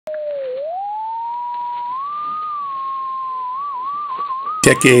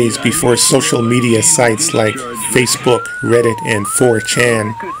Decades before social media sites like Facebook, Reddit, and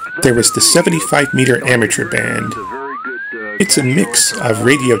 4chan, there was the 75-meter amateur band. It's a mix of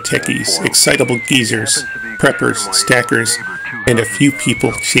radio techies, excitable geezers, preppers, stackers, and a few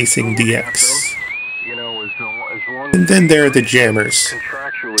people chasing DX. And then there are the jammers,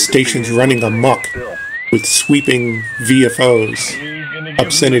 stations running amok with sweeping VFOs,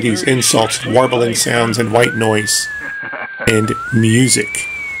 obscenities, insults, warbling sounds, and white noise, and music.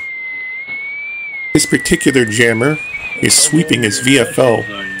 This particular jammer is sweeping his VFO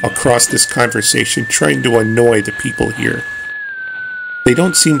across this conversation, trying to annoy the people here. They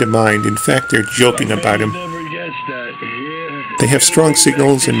don't seem to mind. In fact, they're joking about him. They have strong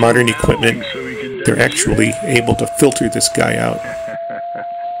signals and modern equipment. They're actually able to filter this guy out.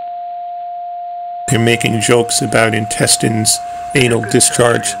 They're making jokes about intestines, anal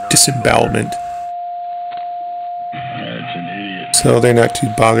discharge, disembowelment. That's an idiot. So they're not too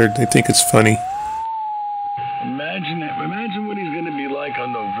bothered. They think it's funny. Imagine what he's going to be like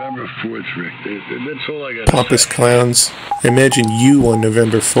on November 4th, Rick. That's all I got to say. Pompous clowns. Imagine you on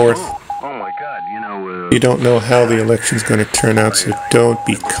November 4th. Oh my God, You don't know how the election's going to turn out, so don't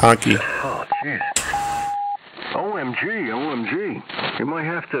be cocky. Oh, jeez. OMG. You might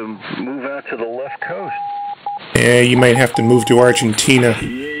have to move out to the left coast. Yeah, you might have to move to Argentina.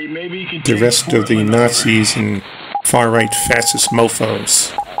 Yeah, maybe you can The rest of the Nazis and far-right fascist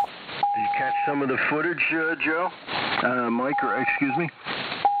mofos. Did you catch some of the footage, Joe? Mike, or excuse me?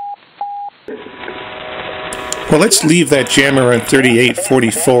 Well, let's leave that jammer on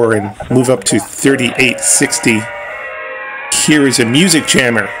 3844 and move up to 3860. Here is a music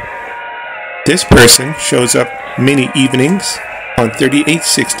jammer. This person shows up many evenings on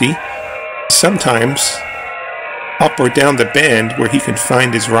 3860, sometimes up or down the band where he can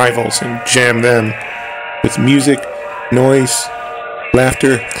find his rivals and jam them with music, noise,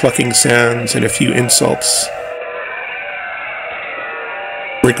 laughter, clucking sounds, and a few insults.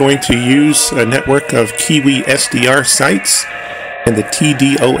 We're going to use a network of KiwiSDR sites and the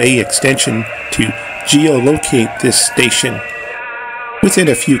TDOA extension to geolocate this station within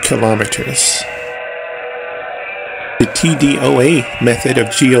a few kilometers. The TDOA method of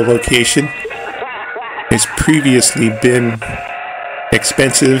geolocation has previously been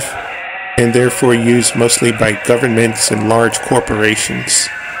expensive and therefore used mostly by governments and large corporations.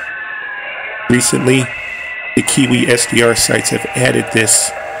 Recently, the KiwiSDR sites have added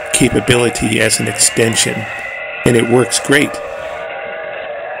this capability as an extension, and it works great.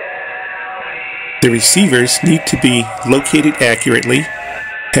 The receivers need to be located accurately,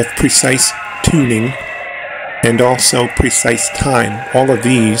 have precise tuning, and also precise time. All of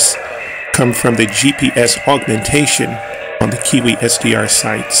these come from the GPS augmentation on the KiwiSDR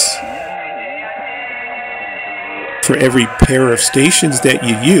sites. For every pair of stations that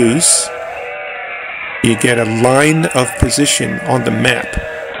you use, you get a line of position on the map.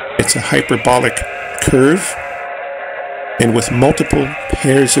 It's a hyperbolic curve, and with multiple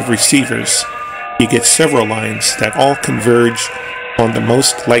pairs of receivers, you get several lines that all converge on the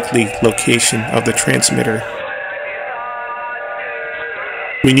most likely location of the transmitter.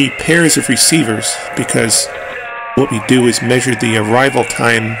 We need pairs of receivers because what we do is measure the arrival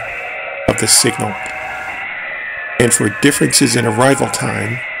time of the signal. And for differences in arrival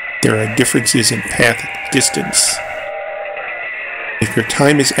time, there are differences in path distance. If your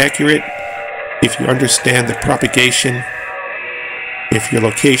time is accurate, if you understand the propagation, if your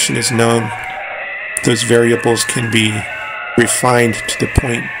location is known, those variables can be refined to the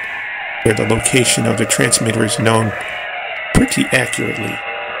point where the location of the transmitter is known pretty accurately.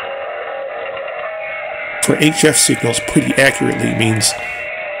 For HF signals, pretty accurately means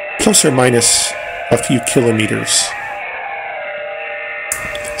plus or minus a few kilometers.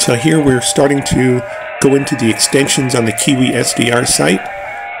 So here we're starting to go into the extensions on the KiwiSDR site.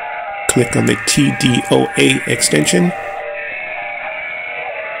 Click on the TDOA extension,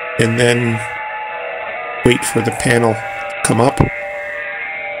 and then wait for the panel to come up.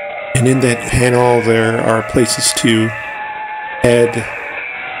 And in that panel there are places to add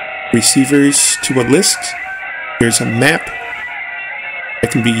receivers to a list. There's a map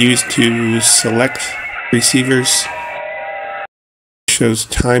that can be used to select receivers. Shows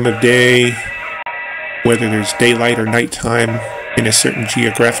time of day, whether there's daylight or nighttime in a certain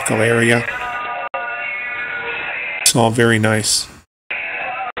geographical area. It's all very nice.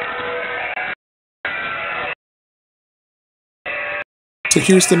 So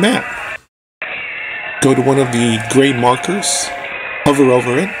here's the map. Go to one of the gray markers, hover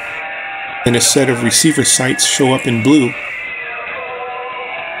over it, and a set of receiver sites show up in blue.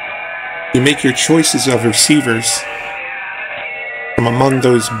 You make your choices of receivers from among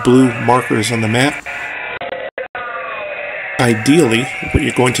those blue markers on the map. Ideally, what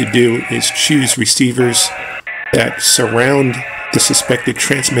you're going to do is choose receivers that surround the suspected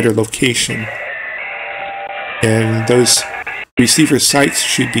transmitter location. And those receiver sites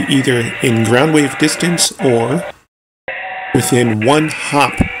should be either in ground wave distance or within one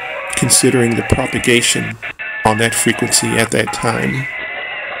hop, considering the propagation on that frequency at that time.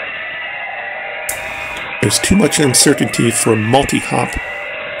 There's too much uncertainty for multi-hop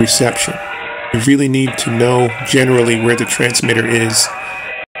reception. You really need to know generally where the transmitter is,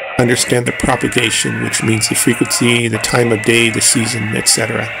 understand the propagation, which means the frequency, the time of day, the season,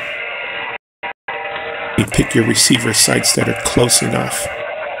 etc. You pick your receiver sites that are close enough.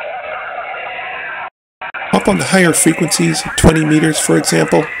 Up on the higher frequencies, 20 meters for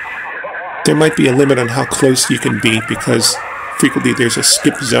example, there might be a limit on how close you can be because frequently there's a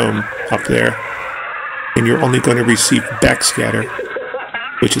skip zone up there and you're only going to receive backscatter,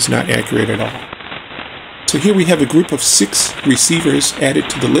 which is not accurate at all. So here we have a group of 6 receivers added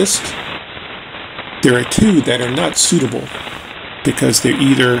to the list. There are 2 that are not suitable because they're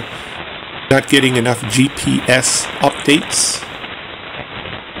either not getting enough GPS updates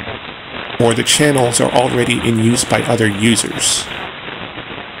or the channels are already in use by other users.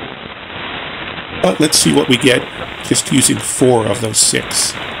 But let's see what we get just using 4 of those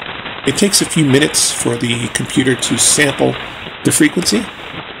 6. It takes a few minutes for the computer to sample the frequency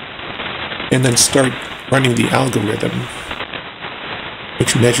and then start running the algorithm,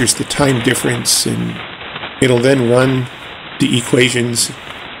 which measures the time difference, and it'll then run the equations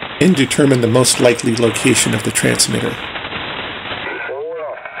and determine the most likely location of the transmitter.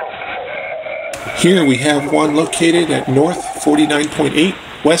 Here we have one located at north 49.8,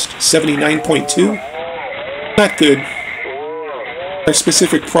 west 79.2. Not good. Our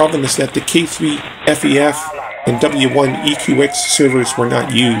specific problem is that the K3 FEF and W1 EQX servers were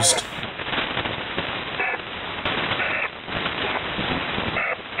not used.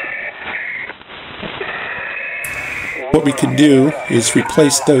 What we can do is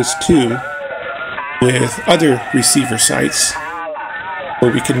replace those 2 with other receiver sites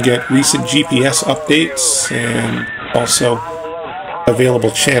where we can get recent GPS updates and also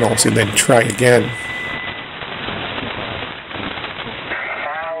available channels and then try again.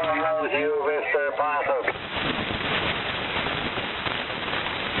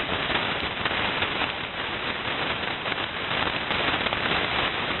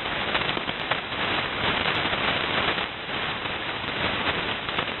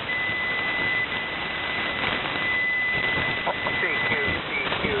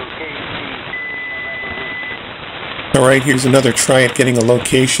 Alright, here's another try at getting a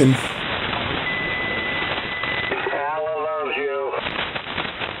location.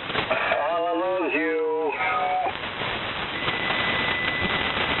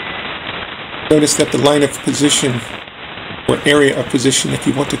 Notice that the line of position, or area of position, if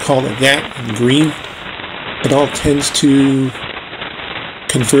you want to call it that, in green, it all tends to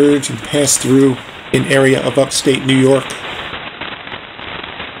converge and pass through an area of upstate New York.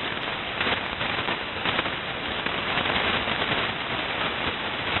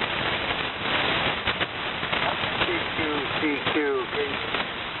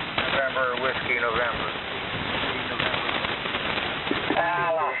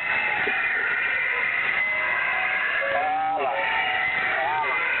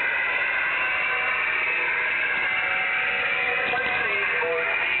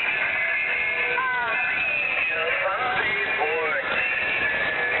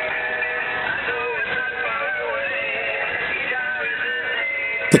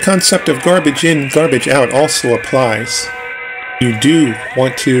 The concept of garbage in, garbage out also applies. You do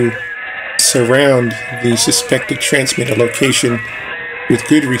want to surround the suspected transmitter location with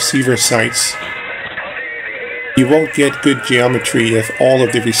good receiver sites. You won't get good geometry if all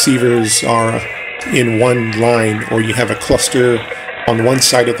of the receivers are in one line, or you have a cluster on one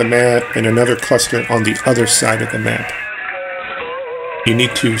side of the map and another cluster on the other side of the map. You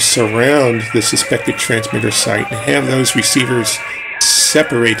need to surround the suspected transmitter site and have those receivers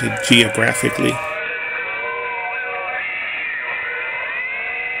separated geographically.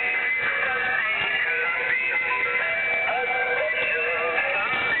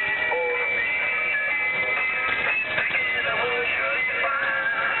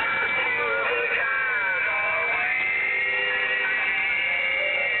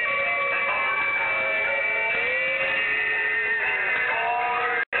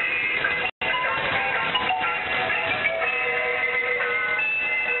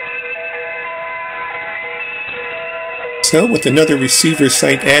 So, with another receiver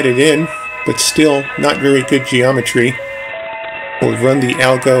site added in, but still not very good geometry, We'll run the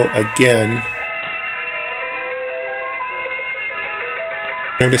algo again.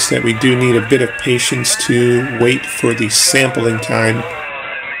 Notice that we do need a bit of patience to wait for the sampling time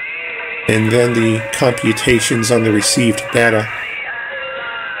and then the computations on the received data.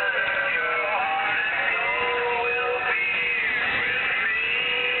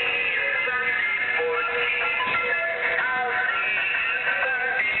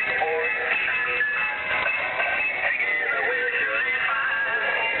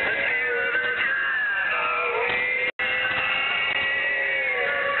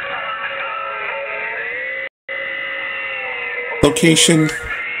 Location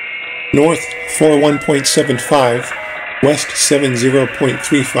north 41.75, west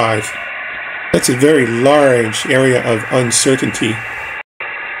 70.35. That's a very large area of uncertainty.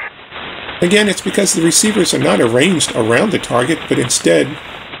 Again, it's because the receivers are not arranged around the target, but instead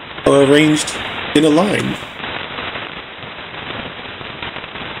are arranged in a line.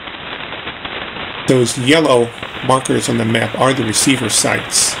 Those yellow markers on the map are the receiver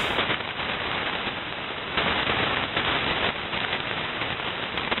sites.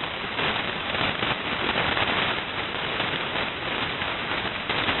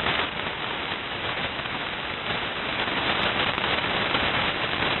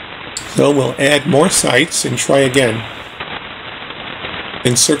 So we'll add more sites and try again.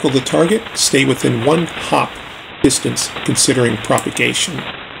 Encircle the target, stay within 1 hop distance considering propagation.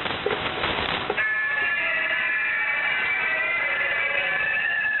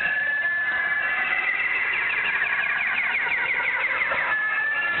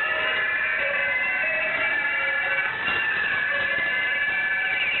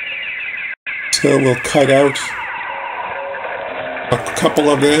 So we'll cut out a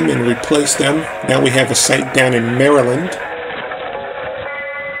couple of them and replace them. Now we have a site down in Maryland.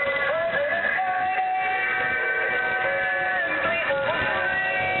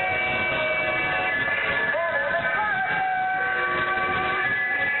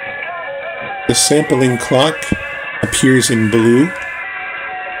 The sampling clock appears in blue.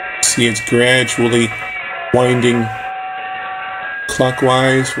 See, it's gradually winding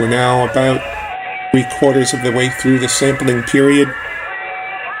clockwise. We're now about 3/4 of the way through the sampling period.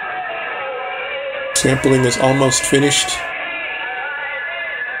 Sampling is almost finished.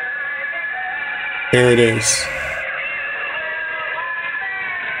 There it is.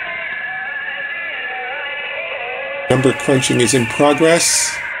 Number crunching is in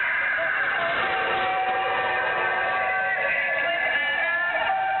progress.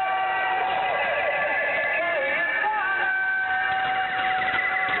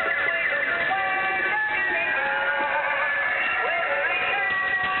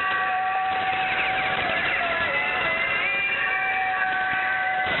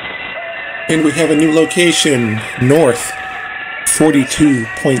 And we have a new location, north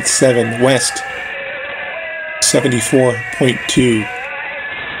 42.7, west 74.2.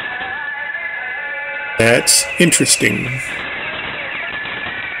 That's interesting.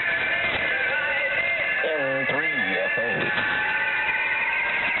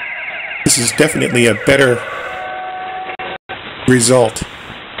 This is definitely a better result.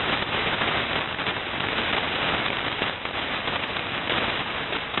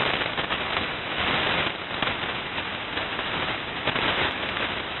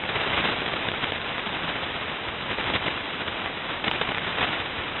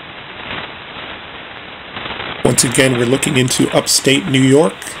 Once again, we're looking into upstate New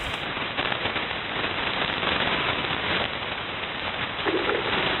York.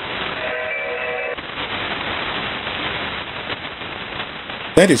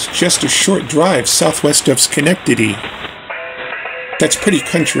 That is just a short drive southwest of Schenectady. That's pretty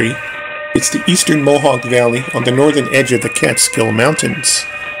country. It's the eastern Mohawk Valley on the northern edge of the Catskill Mountains.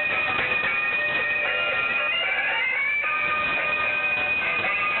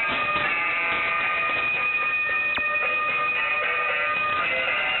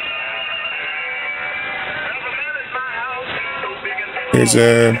 There's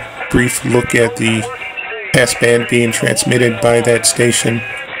a brief look at the passband being transmitted by that station.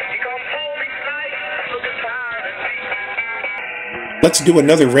 Let's do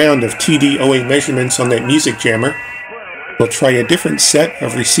another round of TDOA measurements on that music jammer. We'll try a different set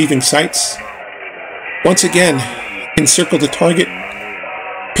of receiving sites. Once again, encircle the target,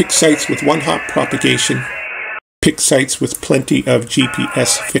 pick sites with 1 hop propagation, pick sites with plenty of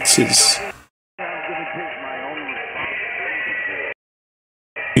GPS fixes.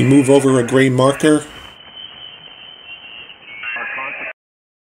 We move over a gray marker.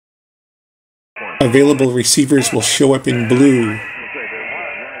 Available receivers will show up in blue.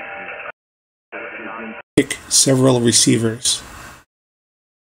 Pick several receivers.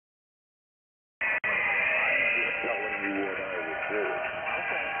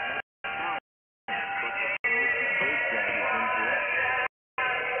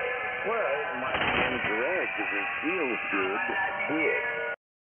 Well, it might be incorrect if it feels good. Do it.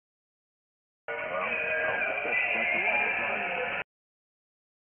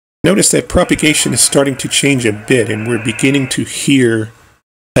 Notice that propagation is starting to change a bit, and we're beginning to hear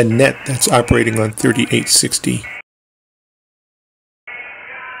a net that's operating on 3860.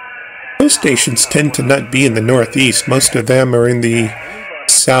 Those stations tend to not be in the northeast. Most of them are in the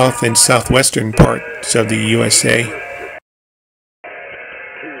south and southwestern parts of the USA.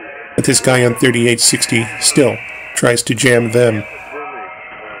 But this guy on 3860 still tries to jam them.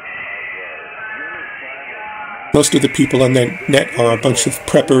 Most of the people on that net are a bunch of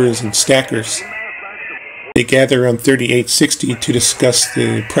preppers and stackers. They gather on 3860 to discuss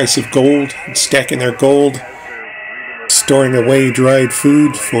the price of gold, stacking their gold, storing away dried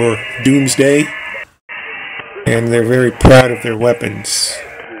food for doomsday, and they're very proud of their weapons.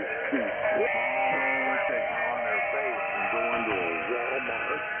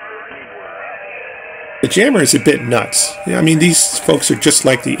 The jammer is a bit nuts. I mean, these folks are just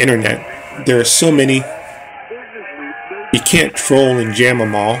like the internet. There are so many. You can't troll and jam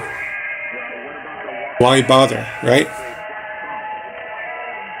them all. Why bother, right?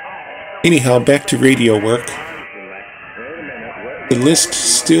 Anyhow, back to radio work. The list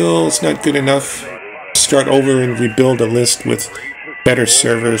still is not good enough. Start over and rebuild a list with better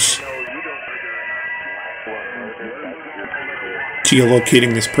servers.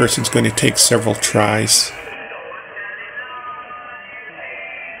 Geolocating this person's going to take several tries.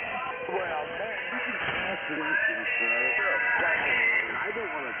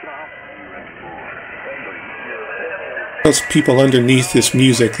 Those people underneath this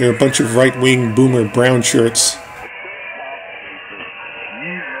music, they're a bunch of right-wing boomer brown shirts.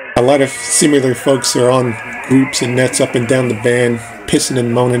 A lot of similar folks are on groups and nets up and down the band, pissing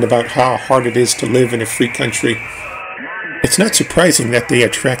and moaning about how hard it is to live in a free country. It's not surprising that they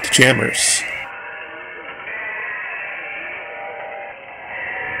attract jammers.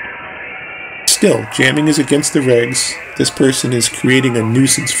 Still, jamming is against the regs. This person is creating a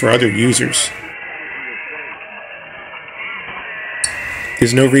nuisance for other users.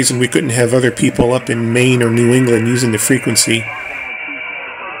 There's no reason we couldn't have other people up in Maine or New England using the frequency.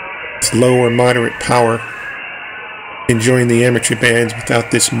 It's low or moderate power, enjoying the amateur bands without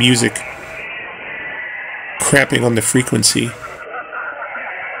this music crapping on the frequency.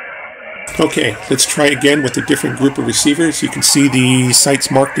 Okay, let's try again with a different group of receivers. You can see the sites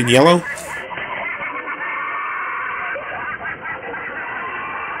marked in yellow.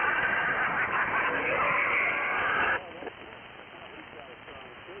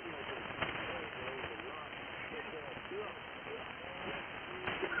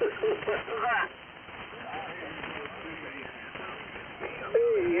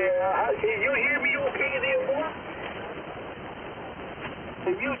 Can you hear me okay there, boy?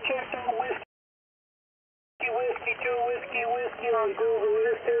 Have you checked out Whiskey 2 Whiskey on Google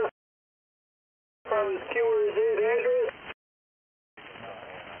List here from his QRZ address?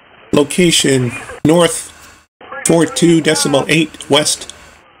 Location north 42.8 west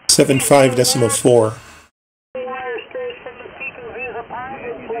 75.4.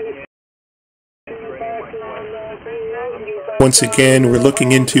 Once again, we're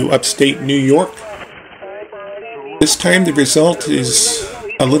looking into upstate New York. This time the result is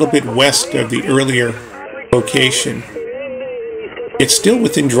a little bit west of the earlier location. It's still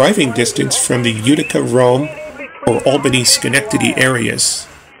within driving distance from the Utica, Rome, or Albany, Schenectady areas.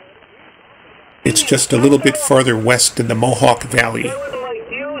 It's just a little bit farther west in the Mohawk Valley.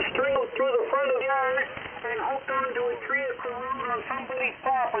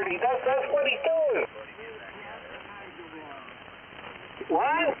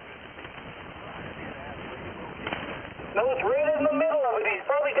 What? No, it's right in the middle of it. He's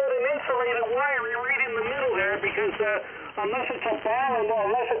probably got an insulated wire right in the middle there because unless it's a ball,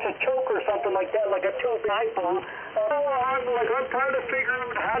 unless it's a choke or something like that, like a tube dipole, I'm trying to figure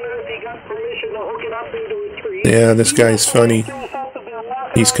out how he got permission to hook it up into a tree. Yeah, this guy's funny.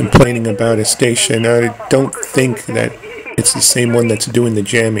 He's complaining about a station. I don't think that it's the same one that's doing the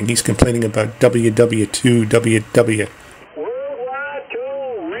jamming. He's complaining about WW2, WW.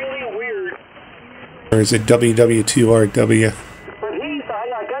 Or is it WW2RW?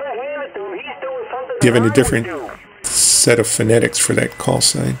 Given a different set of phonetics for that call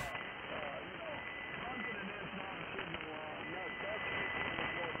sign.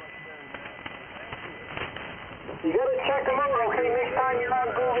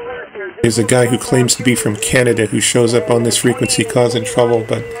 There's a guy who claims to be from Canada who shows up on this frequency causing trouble,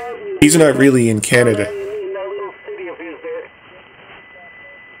 but he's not really in Canada.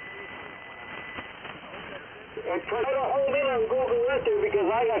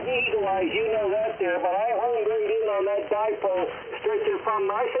 I got eagle eyes, you know that there, but I honed right in on that dipole straight to the front.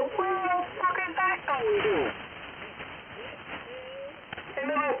 I said, where the fuck is that going to? And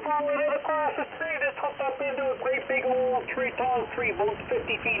then I followed it across the street and hooked up into a great big old tree, tall tree, about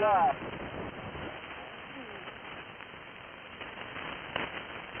 50 feet high.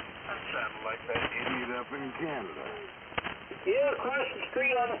 That sounded like that idiot up in Canada. Yeah, across the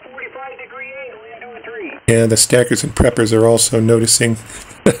street on a 45-degree angle into a tree. Yeah, the stackers and preppers are also noticing.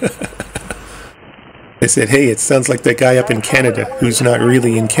 They said, hey, it sounds like that guy up in Canada, who's not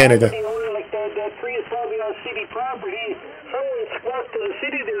really in Canada. Like that tree is probably on city property. Someone squawked to the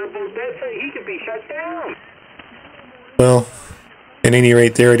city there about that, so he could be shut down. Well, at any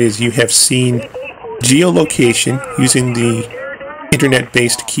rate, there it is. You have seen geolocation using the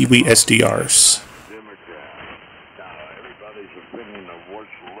internet-based KiwiSDRs. Everybody's opinion of what's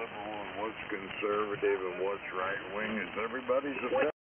liberal and what's conservative and what's right-wing is everybody's opinion.